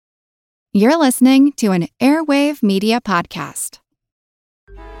You're listening to an Airwave Media Podcast.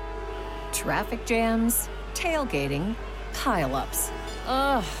 Traffic jams, tailgating, pile-ups.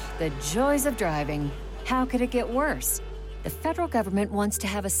 Ugh, the joys of driving. How could it get worse? The federal government wants to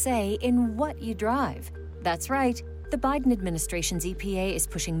have a say in what you drive. That's right. The Biden administration's EPA is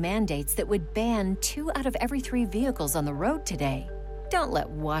pushing mandates that would ban 2 out of every 3 vehicles on the road today. Don't let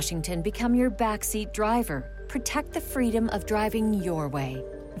Washington become your backseat driver. Protect the freedom of driving your way.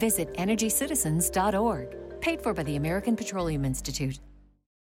 Visit EnergyCitizens.org. Paid for by the American Petroleum Institute.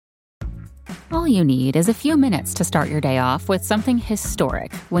 All you need is a few minutes to start your day off with something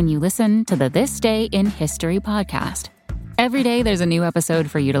historic when you listen to the This Day in History podcast. Every day there's a new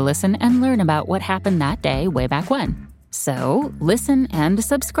episode for you to listen and learn about what happened that day way back when. So listen and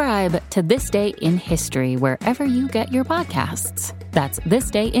subscribe to This Day in History wherever you get your podcasts. That's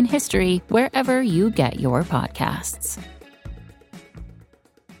This Day in History wherever you get your podcasts.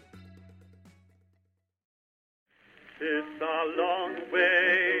 It's a long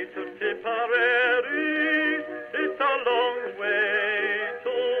way to Tipperary, it's a long way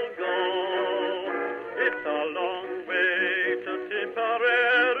to go. It's a long way to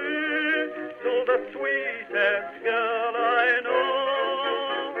Tipperary, to the sweetest girl I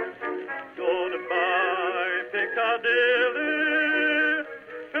know. Goodbye, Piccadilly,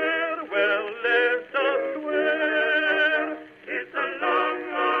 farewell, Leicester Square. It's a long,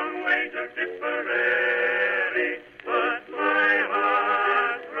 long way to Tipperary.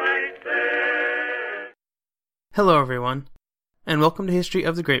 Hello everyone, and welcome to History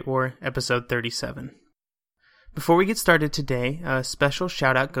of the Great War, episode 37. Before we get started today, a special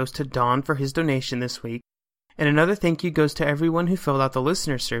shout out goes to Don for his donation this week, and another thank you goes to everyone who filled out the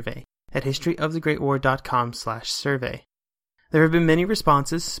listener survey at historyofthegreatwar.com/survey. There have been many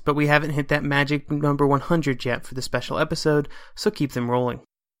responses, but we haven't hit that magic number 100 yet for the special episode, so keep them rolling.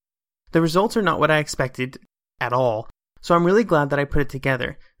 The results are not what I expected at all, so I'm really glad that I put it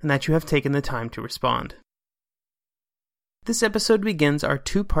together, and that you have taken the time to respond. This episode begins our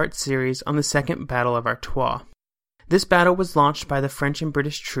 2-part series on the Second Battle of Artois. This battle was launched by the French and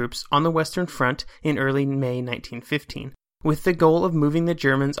British troops on the Western Front in early May 1915, with the goal of moving the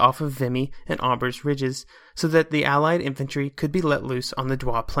Germans off of Vimy and Aubers ridges so that the Allied infantry could be let loose on the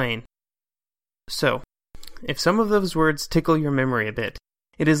Douai plain. So, if some of those words tickle your memory a bit,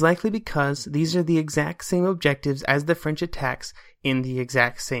 it is likely because these are the exact same objectives as the French attacks in the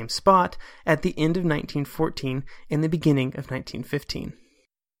exact same spot at the end of 1914 and the beginning of 1915.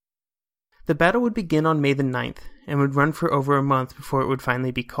 The battle would begin on May the 9th and would run for over a month before it would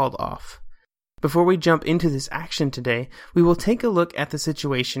finally be called off. Before we jump into this action today, we will take a look at the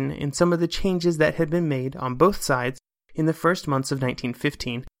situation and some of the changes that had been made on both sides in the first months of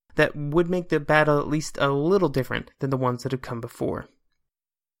 1915 that would make the battle at least a little different than the ones that had come before.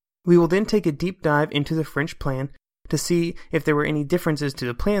 We will then take a deep dive into the French plan to see if there were any differences to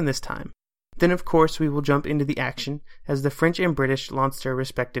the plan this time. Then, of course, we will jump into the action as the French and British launched their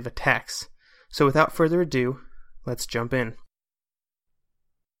respective attacks. So without further ado, let's jump in.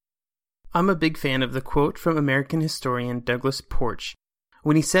 I'm a big fan of the quote from American historian Douglas Porch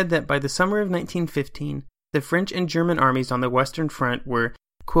when he said that by the summer of 1915, the French and German armies on the Western Front were,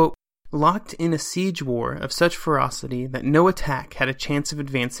 quote, locked in a siege war of such ferocity that no attack had a chance of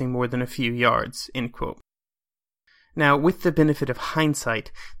advancing more than a few yards, end quote. Now, with the benefit of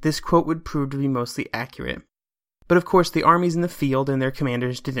hindsight, this quote would prove to be mostly accurate. But of course, the armies in the field and their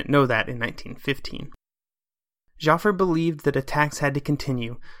commanders didn't know that in 1915. Joffre believed that attacks had to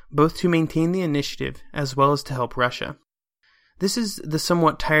continue, both to maintain the initiative as well as to help Russia. This is the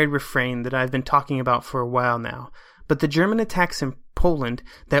somewhat tired refrain that I've been talking about for a while now, but the German attacks in Poland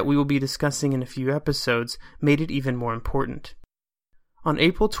that we will be discussing in a few episodes made it even more important. On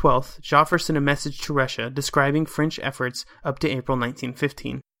April 12th, Joffre sent a message to Russia describing French efforts up to April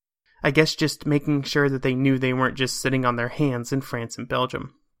 1915. I guess just making sure that they knew they weren't just sitting on their hands in France and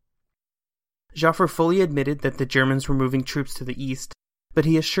Belgium. Joffre fully admitted that the Germans were moving troops to the east, but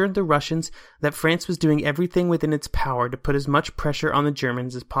he assured the Russians that France was doing everything within its power to put as much pressure on the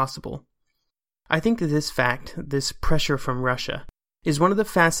Germans as possible. I think that this fact, this pressure from Russia, is one of the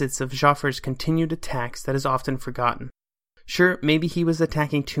facets of Joffre's continued attacks that is often forgotten. Sure, maybe he was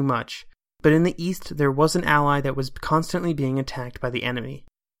attacking too much, but in the east there was an ally that was constantly being attacked by the enemy.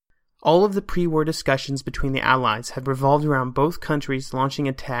 All of the pre-war discussions between the allies had revolved around both countries launching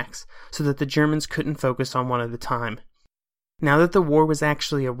attacks so that the Germans couldn't focus on one at a time. Now that the war was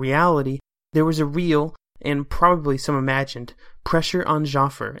actually a reality, there was a real, and probably some imagined, pressure on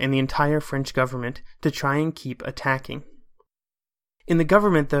Joffre and the entire French government to try and keep attacking. In the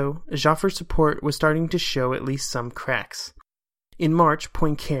government, though, Joffre's support was starting to show at least some cracks. In March,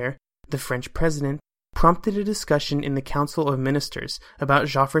 Poincaré, the French president, prompted a discussion in the Council of Ministers about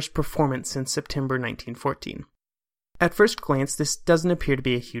Joffre's performance since September 1914. At first glance, this doesn't appear to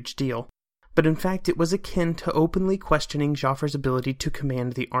be a huge deal, but in fact it was akin to openly questioning Joffre's ability to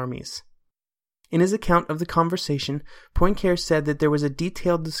command the armies. In his account of the conversation, Poincaré said that there was a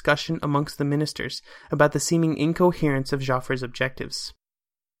detailed discussion amongst the ministers about the seeming incoherence of Joffre's objectives.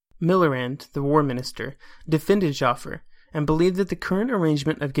 Millerand, the war minister, defended Joffre, and believed that the current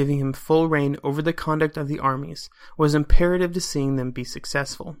arrangement of giving him full reign over the conduct of the armies was imperative to seeing them be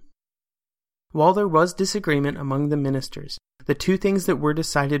successful. While there was disagreement among the ministers, the two things that were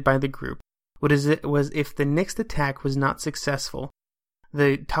decided by the group was if the next attack was not successful,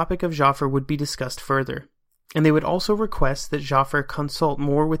 the topic of Joffre would be discussed further, and they would also request that Joffre consult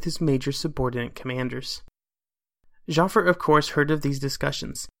more with his major subordinate commanders. Joffre, of course, heard of these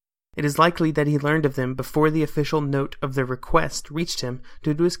discussions. It is likely that he learned of them before the official note of the request reached him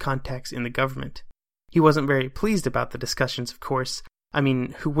due to his contacts in the government. He wasn't very pleased about the discussions, of course. I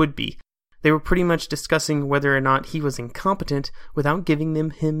mean, who would be? They were pretty much discussing whether or not he was incompetent without giving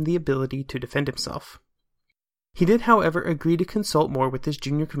him the ability to defend himself. He did, however, agree to consult more with his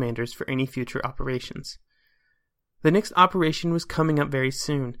junior commanders for any future operations. The next operation was coming up very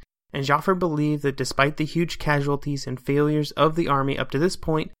soon, and Joffre believed that despite the huge casualties and failures of the army up to this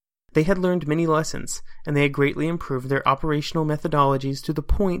point, they had learned many lessons, and they had greatly improved their operational methodologies to the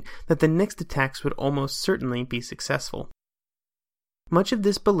point that the next attacks would almost certainly be successful. Much of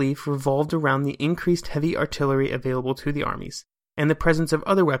this belief revolved around the increased heavy artillery available to the armies, and the presence of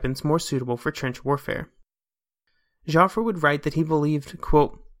other weapons more suitable for trench warfare. Joffre would write that he believed,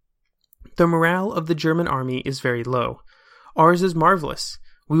 quote, "The morale of the German army is very low. Ours is marvelous.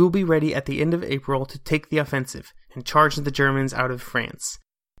 We will be ready at the end of April to take the offensive and charge the Germans out of France."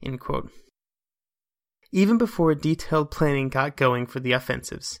 End quote. Even before detailed planning got going for the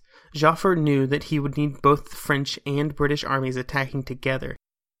offensives, Joffre knew that he would need both the French and British armies attacking together,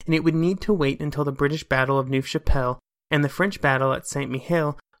 and it would need to wait until the British Battle of Neuve-Chapelle and the French battle at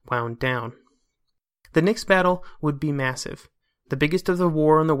Saint-Mihiel wound down. The next battle would be massive, the biggest of the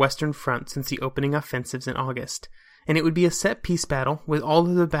war on the Western Front since the opening offensives in August, and it would be a set-piece battle with all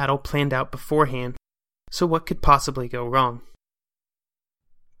of the battle planned out beforehand, so what could possibly go wrong?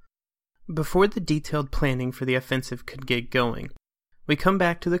 Before the detailed planning for the offensive could get going, we come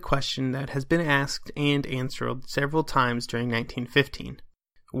back to the question that has been asked and answered several times during 1915,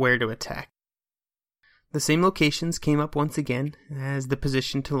 where to attack. The same locations came up once again as the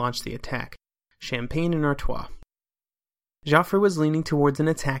position to launch the attack, Champagne and Artois. Joffre was leaning towards an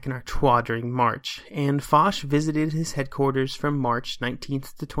attack in Artois during March, and Foch visited his headquarters from March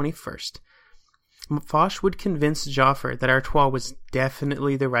 19th to 21st. Foch would convince Joffre that Artois was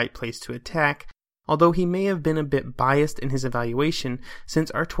definitely the right place to attack, although he may have been a bit biased in his evaluation since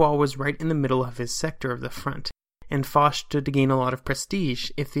Artois was right in the middle of his sector of the front, and Foch stood to gain a lot of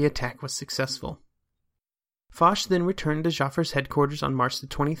prestige if the attack was successful. Foch then returned to Joffre's headquarters on March the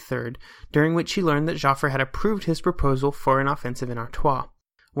 23rd, during which he learned that Joffre had approved his proposal for an offensive in Artois,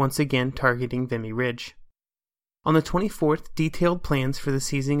 once again targeting Vimy Ridge. On the 24th, detailed plans for the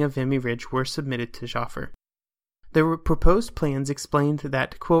seizing of Vimy Ridge were submitted to Joffre. The proposed plans explained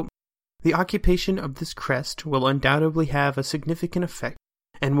that, quote, "The occupation of this crest will undoubtedly have a significant effect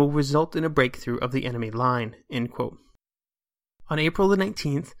and will result in a breakthrough of the enemy line," end quote. On April the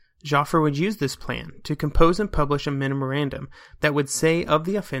 19th, Joffre would use this plan to compose and publish a memorandum that would say of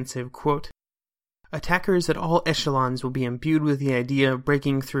the offensive, quote, "Attackers at all echelons will be imbued with the idea of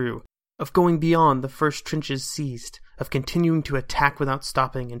breaking through, of going beyond the first trenches seized, of continuing to attack without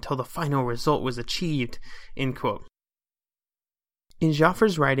stopping until the final result was achieved," end quote. In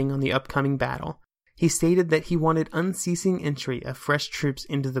Joffre's writing on the upcoming battle, he stated that he wanted unceasing entry of fresh troops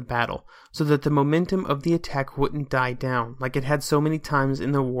into the battle so that the momentum of the attack wouldn't die down like it had so many times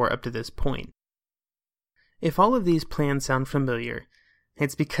in the war up to this point. If all of these plans sound familiar,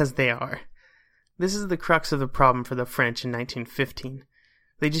 it's because they are. This is the crux of the problem for the French in 1915.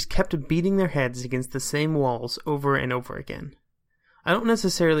 They just kept beating their heads against the same walls over and over again. I don't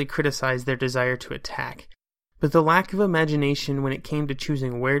necessarily criticize their desire to attack, but the lack of imagination when it came to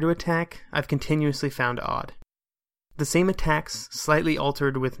choosing where to attack, I've continuously found odd. The same attacks, slightly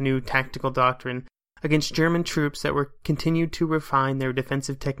altered with new tactical doctrine, against German troops that were continued to refine their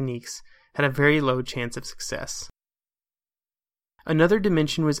defensive techniques, had a very low chance of success. Another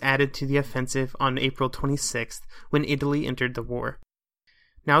dimension was added to the offensive on April 26th when Italy entered the war.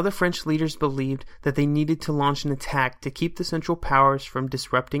 Now the French leaders believed that they needed to launch an attack to keep the Central Powers from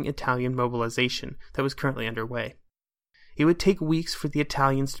disrupting Italian mobilization that was currently underway. It would take weeks for the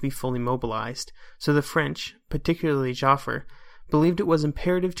Italians to be fully mobilized, so the French, particularly Joffre, believed it was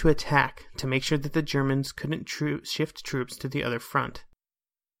imperative to attack to make sure that the Germans couldn't shift troops to the other front.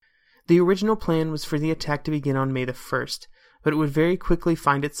 The original plan was for the attack to begin on May the 1st, but it would very quickly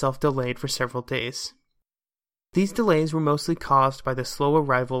find itself delayed for several days. These delays were mostly caused by the slow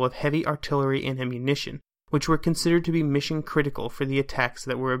arrival of heavy artillery and ammunition, which were considered to be mission critical for the attacks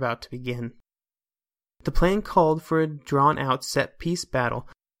that were about to begin. The plan called for a drawn-out set-piece battle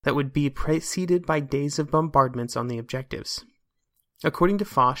that would be preceded by days of bombardments on the objectives. According to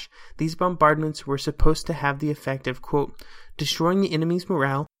Foch, these bombardments were supposed to have the effect of, quote, destroying the enemy's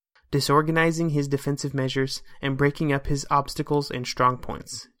morale, disorganizing his defensive measures, and breaking up his obstacles and strong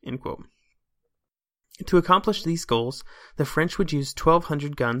points, end quote. To accomplish these goals, the French would use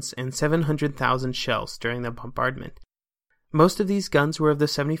 1,200 guns and 700,000 shells during the bombardment. Most of these guns were of the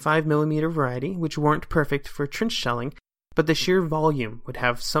 75mm variety, which weren't perfect for trench shelling, but the sheer volume would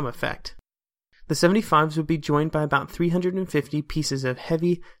have some effect. The 75s would be joined by about 350 pieces of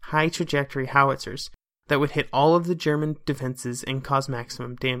heavy, high-trajectory howitzers that would hit all of the German defenses and cause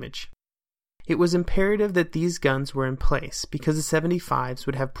maximum damage. It was imperative that these guns were in place because the 75s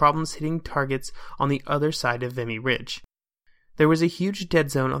would have problems hitting targets on the other side of Vimy Ridge. There was a huge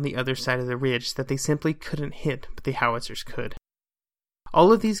dead zone on the other side of the ridge that they simply couldn't hit, but the howitzers could.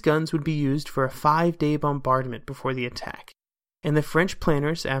 All of these guns would be used for a 5-day bombardment before the attack, and the French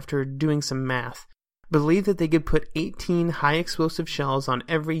planners, after doing some math, believed that they could put 18 high-explosive shells on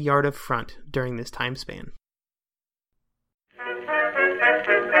every yard of front during this time span.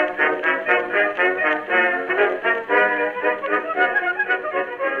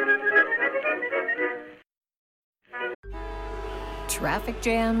 Traffic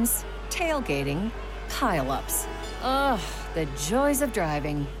jams, tailgating, pile-ups. Ugh, the joys of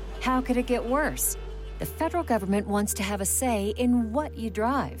driving. How could it get worse? The federal government wants to have a say in what you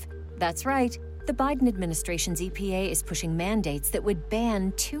drive. That's right. The Biden administration's EPA is pushing mandates that would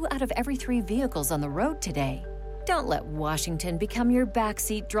ban 2 out of every 3 vehicles on the road today. Don't let Washington become your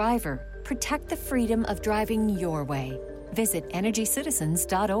backseat driver. Protect the freedom of driving your way. Visit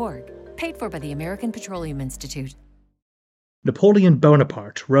EnergyCitizens.org. Paid for by the American Petroleum Institute. Napoleon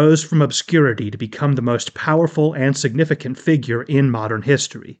Bonaparte rose from obscurity to become the most powerful and significant figure in modern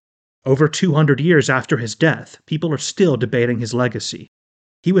history. Over 200 years after his death, people are still debating his legacy.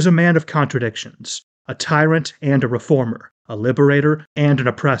 He was a man of contradictions, a tyrant and a reformer, a liberator and an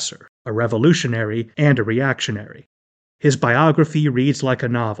oppressor, a revolutionary and a reactionary. His biography reads like a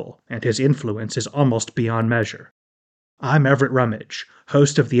novel, and his influence is almost beyond measure. I'm Everett Rummage,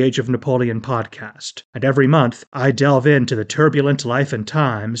 host of the Age of Napoleon podcast, and every month I delve into the turbulent life and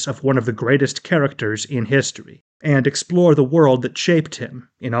times of one of the greatest characters in history, and explore the world that shaped him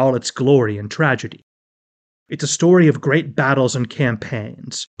in all its glory and tragedy. It's a story of great battles and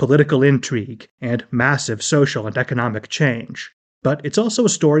campaigns, political intrigue, and massive social and economic change. But it's also a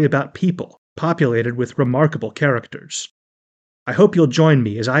story about people, populated with remarkable characters. I hope you'll join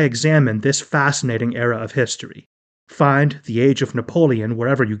me as I examine this fascinating era of history. Find The Age of Napoleon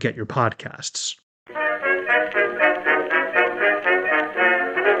wherever you get your podcasts.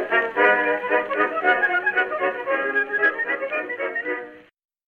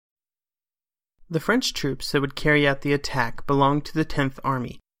 The French troops that would carry out the attack belonged to the 10th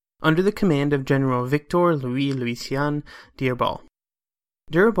Army, under the command of General Victor Louis-Lucien d'Urbal.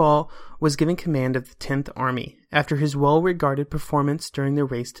 D'Urbal was given command of the 10th Army after his well-regarded performance during the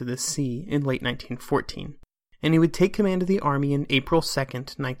Race to the Sea in late 1914, and he would take command of the army in April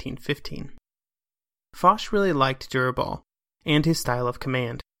 2nd, 1915. Foch really liked d'Urbal and his style of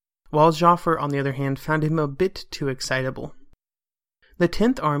command, while Joffre, on the other hand, found him a bit too excitable. The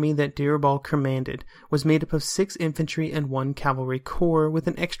 10th Army that d'Urbal commanded was made up of 6 infantry and 1 cavalry corps, with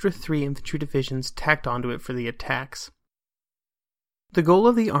an extra 3 infantry divisions tacked onto it for the attacks. The goal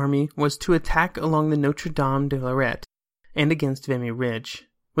of the army was to attack along the Notre Dame de Lorette and against Vimy Ridge,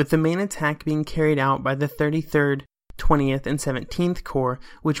 with the main attack being carried out by the 33rd, 20th, and 17th Corps,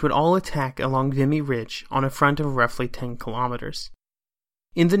 which would all attack along Vimy Ridge on a front of roughly 10 kilometers.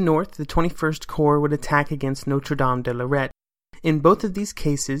 In the north, the 21st Corps would attack against Notre Dame de Lorette. In both of these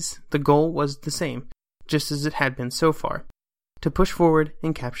cases, the goal was the same, just as it had been so far, to push forward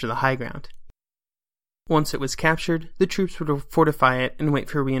and capture the high ground. Once it was captured, the troops would fortify it and wait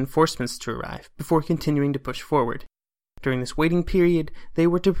for reinforcements to arrive before continuing to push forward. During this waiting period, they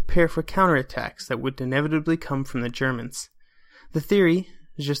were to prepare for counterattacks that would inevitably come from the Germans. The theory,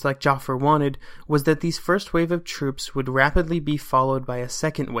 just like Joffre wanted, was that these first wave of troops would rapidly be followed by a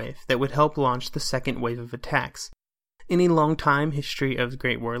second wave that would help launch the second wave of attacks. Any long-time history of the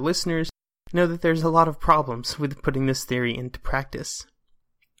Great War listeners know that there's a lot of problems with putting this theory into practice.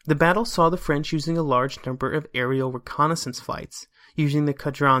 The battle saw the French using a large number of aerial reconnaissance flights, using the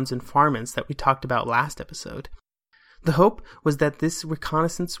quadrants and farmans that we talked about last episode. The hope was that this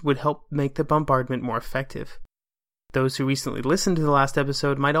reconnaissance would help make the bombardment more effective. Those who recently listened to the last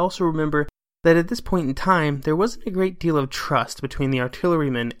episode might also remember that at this point in time, there wasn't a great deal of trust between the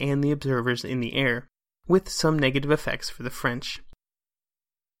artillerymen and the observers in the air, with some negative effects for the French.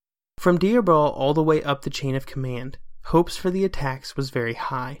 From D'Arbal all the way up the chain of command, hopes for the attacks was very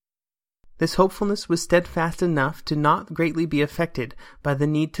high. This hopefulness was steadfast enough to not greatly be affected by the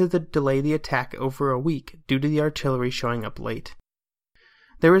need to delay the attack over a week due to the artillery showing up late.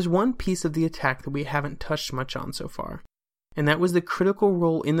 There is one piece of the attack that we haven't touched much on so far, and that was the critical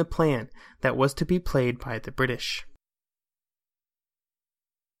role in the plan that was to be played by the British.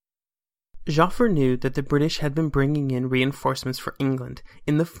 Joffre knew that the British had been bringing in reinforcements for England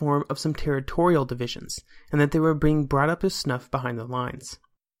in the form of some territorial divisions, and that they were being brought up to snuff behind the lines.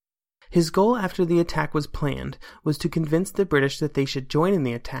 His goal after the attack was planned was to convince the British that they should join in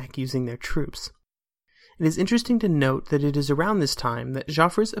the attack using their troops. It is interesting to note that it is around this time that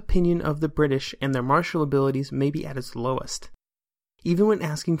Joffre's opinion of the British and their martial abilities may be at its lowest. Even when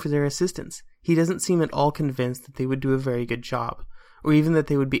asking for their assistance, he doesn't seem at all convinced that they would do a very good job, or even that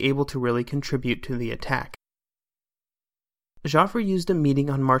they would be able to really contribute to the attack. Joffre used a meeting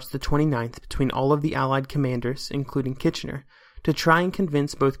on March the 29th between all of the Allied commanders, including Kitchener, to try and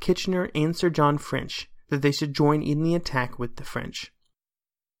convince both Kitchener and Sir John French that they should join in the attack with the French.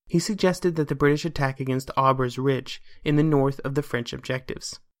 He suggested that the British attack against Aubers Ridge in the north of the French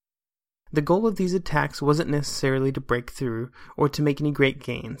objectives. The goal of these attacks wasn't necessarily to break through or to make any great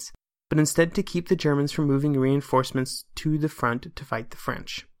gains, but instead to keep the Germans from moving reinforcements to the front to fight the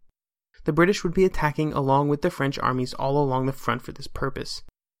French. The British would be attacking along with the French armies all along the front for this purpose.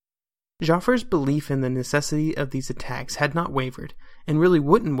 Joffre's belief in the necessity of these attacks had not wavered, and really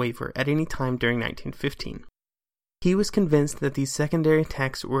wouldn't waver at any time during 1915. He was convinced that these secondary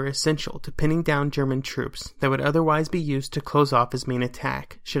attacks were essential to pinning down German troops that would otherwise be used to close off his main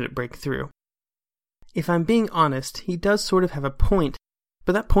attack, should it break through. If I'm being honest, he does sort of have a point,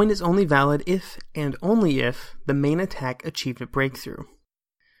 but that point is only valid if, and only if, the main attack achieved a breakthrough.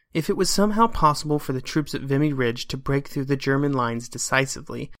 If it was somehow possible for the troops at Vimy Ridge to break through the German lines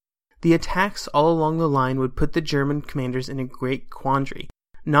decisively, the attacks all along the line would put the German commanders in a great quandary,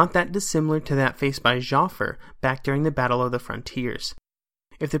 not that dissimilar to that faced by Joffre back during the Battle of the Frontiers.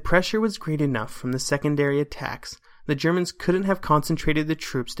 If the pressure was great enough from the secondary attacks, the Germans couldn't have concentrated the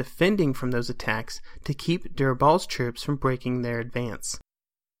troops defending from those attacks to keep D'Arbal's troops from breaking their advance.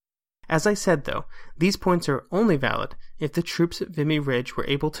 As I said though, these points are only valid if the troops at Vimy Ridge were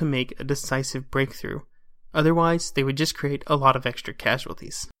able to make a decisive breakthrough. Otherwise, they would just create a lot of extra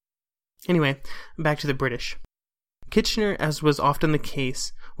casualties. Anyway, back to the British. Kitchener, as was often the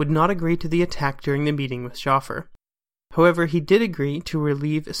case, would not agree to the attack during the meeting with Joffre. However, he did agree to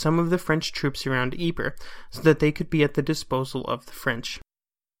relieve some of the French troops around Ypres so that they could be at the disposal of the French.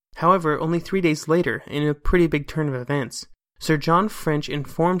 However, only 3 days later, in a pretty big turn of events, Sir John French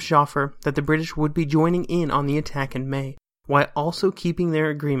informed Joffre that the British would be joining in on the attack in May, while also keeping their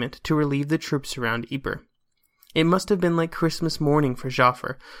agreement to relieve the troops around Ypres. It must have been like Christmas morning for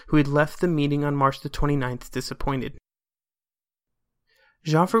Joffre, who had left the meeting on March the 29th disappointed.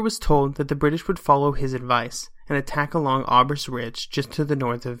 Joffre was told that the British would follow his advice and attack along Aubers Ridge just to the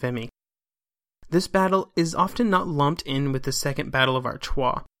north of Vimy. This battle is often not lumped in with the Second Battle of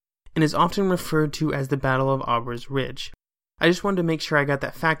Artois, and is often referred to as the Battle of Aubers Ridge. I just wanted to make sure I got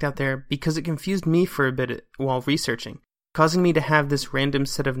that fact out there because it confused me for a bit while researching, causing me to have this random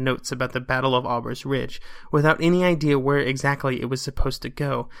set of notes about the Battle of Aubers Ridge without any idea where exactly it was supposed to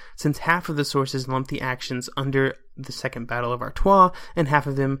go, since half of the sources lump the actions under the Second Battle of Artois and half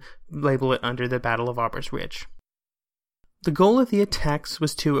of them label it under the Battle of Aubers Ridge. The goal of the attacks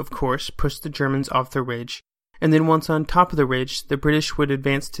was to, of course, push the Germans off the ridge, and then once on top of the ridge, the British would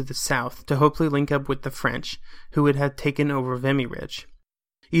advance to the south to hopefully link up with the French, who would have taken over Vimy Ridge.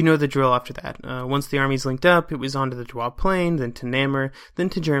 You know the drill after that. Once the armies linked up, it was on to the Douai Plain, then to Namur, then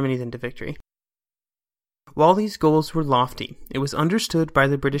to Germany, then to victory. While these goals were lofty, it was understood by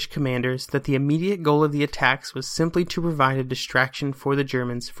the British commanders that the immediate goal of the attacks was simply to provide a distraction for the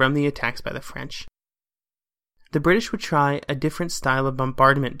Germans from the attacks by the French. The British would try a different style of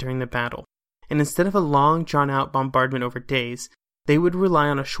bombardment during the battle, and instead of a long, drawn-out bombardment over days, they would rely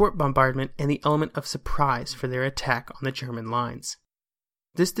on a short bombardment and the element of surprise for their attack on the German lines.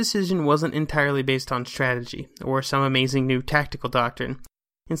 This decision wasn't entirely based on strategy, or some amazing new tactical doctrine.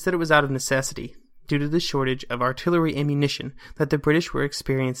 Instead, it was out of necessity, due to the shortage of artillery ammunition that the British were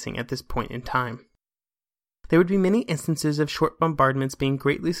experiencing at this point in time. there would be many instances of short bombardments being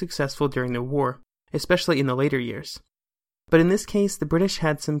greatly successful during the war, especially in the later years. But in this case, the British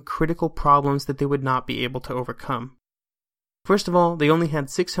had some critical problems that they would not be able to overcome. First of all, they only had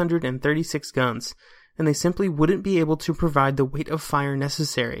 636 guns, and they simply wouldn't be able to provide the weight of fire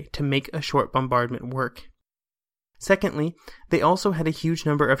necessary to make a short bombardment work. Secondly, they also had a huge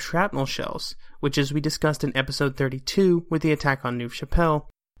number of shrapnel shells, which, as we discussed in episode 32 with the attack on Neuve-Chapelle,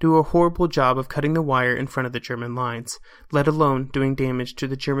 do a horrible job of cutting the wire in front of the German lines, let alone doing damage to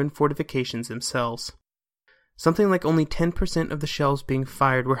the German fortifications themselves. Something like only 10% of the shells being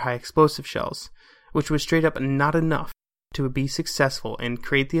fired were high explosive shells, which was straight up not enough to be successful and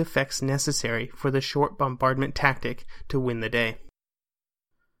create the effects necessary for the short bombardment tactic to win the day.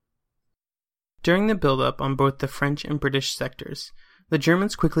 During the build-up on both the French and British sectors, the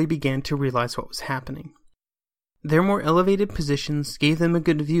Germans quickly began to realize what was happening. Their more elevated positions gave them a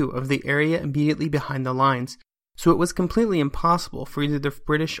good view of the area immediately behind the lines, so it was completely impossible for either the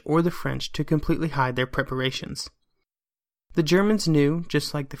British or the French to completely hide their preparations. The Germans knew,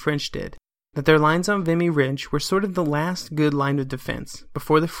 just like the French did, that their lines on Vimy Ridge were sort of the last good line of defense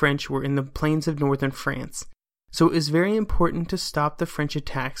before the French were in the plains of northern France, so it was very important to stop the French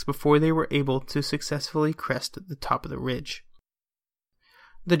attacks before they were able to successfully crest the top of the ridge.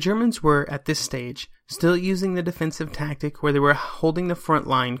 The Germans were, at this stage, still using the defensive tactic where they were holding the front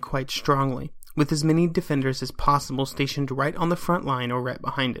line quite strongly, with as many defenders as possible stationed right on the front line or right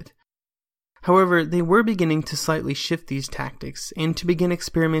behind it. However, they were beginning to slightly shift these tactics and to begin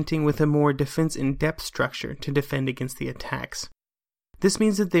experimenting with a more defense-in-depth structure to defend against the attacks. This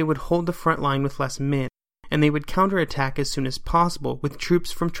means that they would hold the front line with less men, and they would counterattack as soon as possible with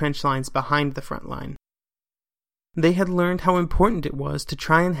troops from trench lines behind the front line. They had learned how important it was to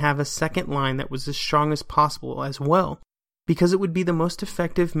try and have a second line that was as strong as possible as well, because it would be the most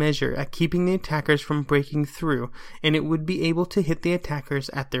effective measure at keeping the attackers from breaking through, and it would be able to hit the attackers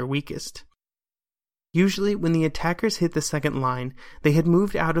at their weakest. Usually, when the attackers hit the second line, they had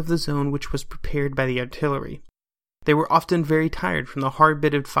moved out of the zone which was prepared by the artillery. They were often very tired from the hard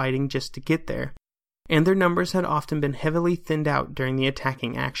bit of fighting just to get there, and their numbers had often been heavily thinned out during the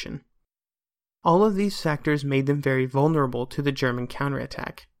attacking action. All of these factors made them very vulnerable to the German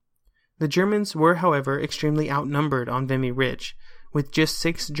counterattack. The Germans were, however, extremely outnumbered on Vimy Ridge, with just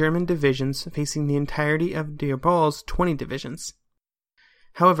 6 German divisions facing the entirety of d'Urbal's 20 divisions.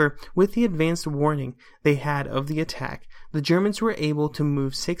 However, with the advanced warning they had of the attack, the Germans were able to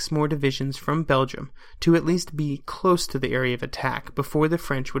move 6 more divisions from Belgium to at least be close to the area of attack before the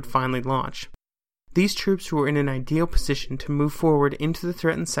French would finally launch. These troops were in an ideal position to move forward into the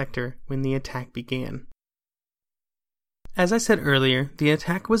threatened sector when the attack began. As I said earlier, the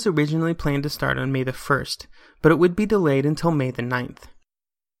attack was originally planned to start on May the 1st, but it would be delayed until May the 9th.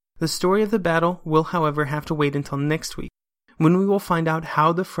 The story of the battle will, however, have to wait until next week, when we will find out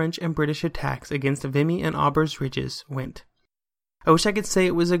how the French and British attacks against Vimy and Aubers ridges went. I wish I could say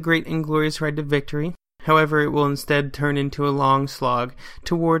it was a great and glorious ride to victory, however it will instead turn into a long slog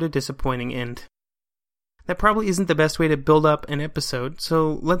toward a disappointing end. That probably isn't the best way to build up an episode,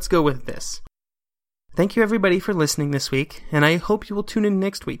 so let's go with this. Thank you everybody for listening this week, and I hope you will tune in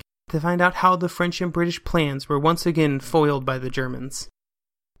next week to find out how the French and British plans were once again foiled by the Germans.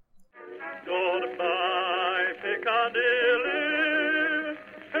 Goodbye, Piccadilly,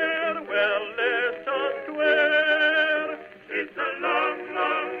 farewell, Leicester Square. It's a long,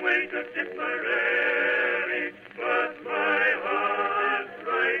 long way to Tipperary.